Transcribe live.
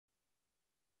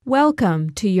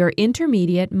Welcome to your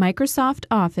Intermediate Microsoft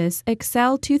Office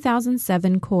Excel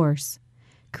 2007 course,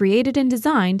 created and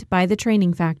designed by The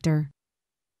Training Factor.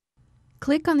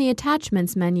 Click on the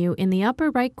Attachments menu in the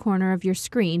upper right corner of your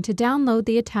screen to download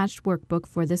the attached workbook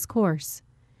for this course.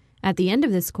 At the end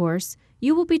of this course,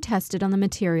 you will be tested on the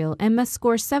material and must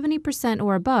score 70%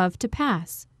 or above to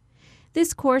pass.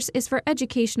 This course is for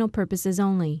educational purposes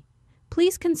only.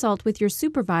 Please consult with your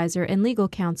supervisor and legal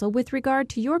counsel with regard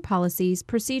to your policies,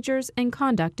 procedures, and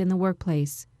conduct in the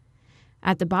workplace.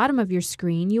 At the bottom of your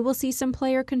screen, you will see some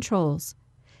player controls.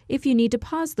 If you need to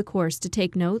pause the course to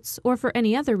take notes or for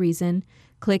any other reason,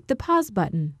 click the Pause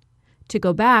button. To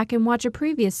go back and watch a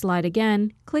previous slide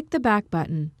again, click the Back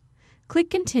button. Click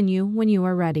Continue when you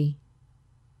are ready.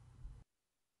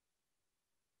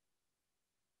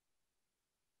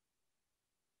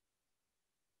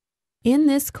 In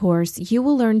this course, you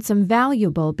will learn some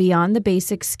valuable beyond the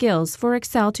basic skills for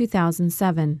Excel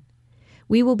 2007.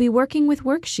 We will be working with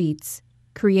worksheets,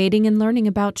 creating and learning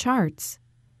about charts,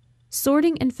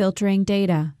 sorting and filtering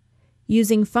data,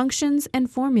 using functions and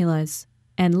formulas,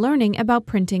 and learning about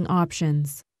printing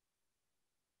options.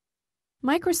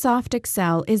 Microsoft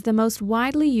Excel is the most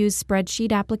widely used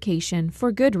spreadsheet application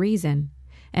for good reason.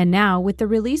 And now, with the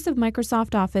release of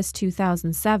Microsoft Office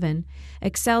 2007,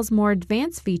 Excel's more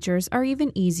advanced features are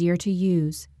even easier to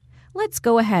use. Let's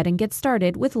go ahead and get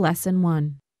started with Lesson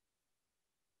 1.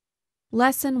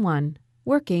 Lesson 1.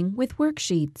 Working with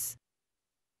Worksheets.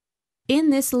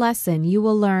 In this lesson, you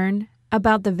will learn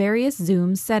about the various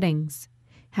zoom settings,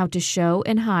 how to show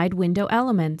and hide window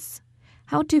elements,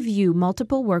 how to view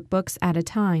multiple workbooks at a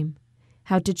time,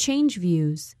 how to change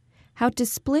views, how to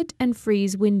split and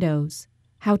freeze windows,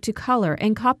 how to color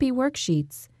and copy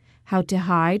worksheets, how to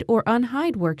hide or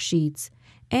unhide worksheets,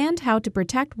 and how to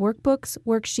protect workbooks,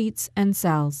 worksheets, and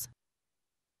cells.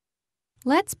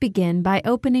 Let's begin by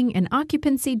opening an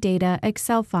Occupancy Data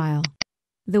Excel file.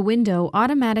 The window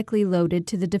automatically loaded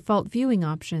to the default viewing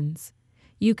options.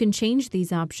 You can change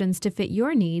these options to fit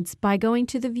your needs by going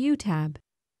to the View tab.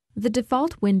 The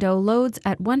default window loads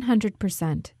at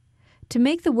 100%. To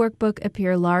make the workbook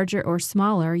appear larger or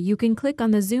smaller, you can click on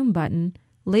the Zoom button,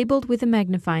 labeled with a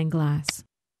magnifying glass.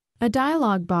 A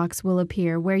dialog box will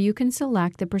appear where you can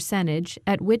select the percentage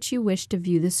at which you wish to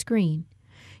view the screen.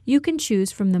 You can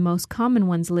choose from the most common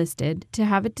ones listed to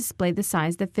have it display the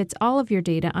size that fits all of your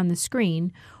data on the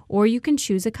screen, or you can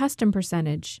choose a custom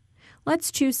percentage.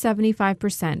 Let's choose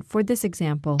 75% for this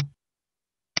example.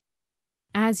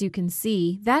 As you can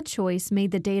see, that choice made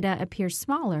the data appear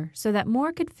smaller so that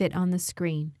more could fit on the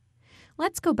screen.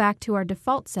 Let's go back to our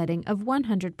default setting of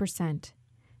 100%.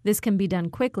 This can be done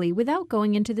quickly without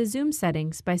going into the zoom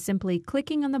settings by simply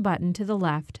clicking on the button to the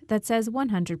left that says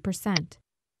 100%.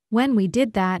 When we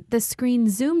did that, the screen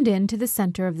zoomed in to the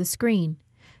center of the screen.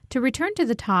 To return to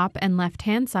the top and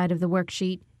left-hand side of the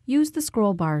worksheet, use the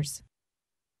scroll bars.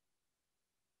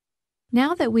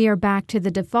 Now that we are back to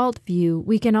the default view,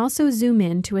 we can also zoom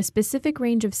in to a specific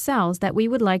range of cells that we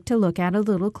would like to look at a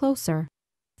little closer.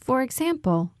 For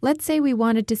example, let's say we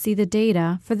wanted to see the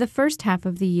data for the first half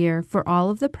of the year for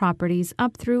all of the properties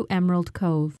up through Emerald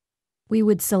Cove. We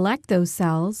would select those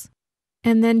cells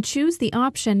and then choose the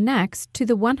option next to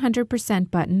the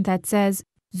 100% button that says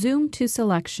Zoom to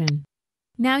Selection.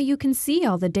 Now you can see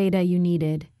all the data you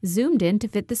needed, zoomed in to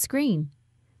fit the screen.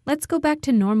 Let's go back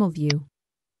to Normal View.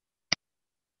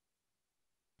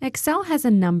 Excel has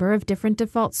a number of different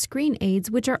default screen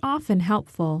aids which are often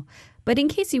helpful, but in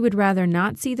case you would rather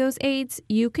not see those aids,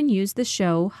 you can use the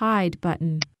Show Hide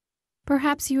button.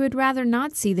 Perhaps you would rather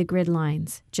not see the grid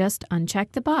lines. Just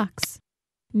uncheck the box.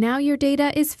 Now your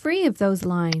data is free of those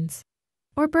lines.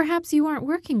 Or perhaps you aren't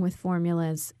working with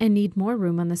formulas and need more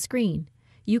room on the screen.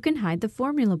 You can hide the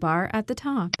formula bar at the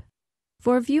top.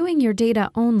 For viewing your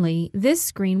data only, this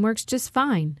screen works just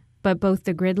fine. But both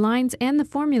the grid lines and the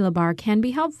formula bar can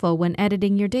be helpful when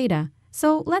editing your data,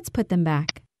 so let's put them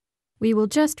back. We will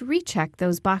just recheck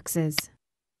those boxes.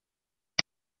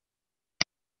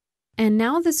 And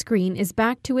now the screen is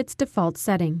back to its default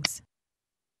settings.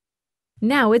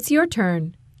 Now it's your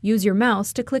turn. Use your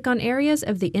mouse to click on areas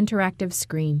of the interactive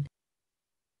screen.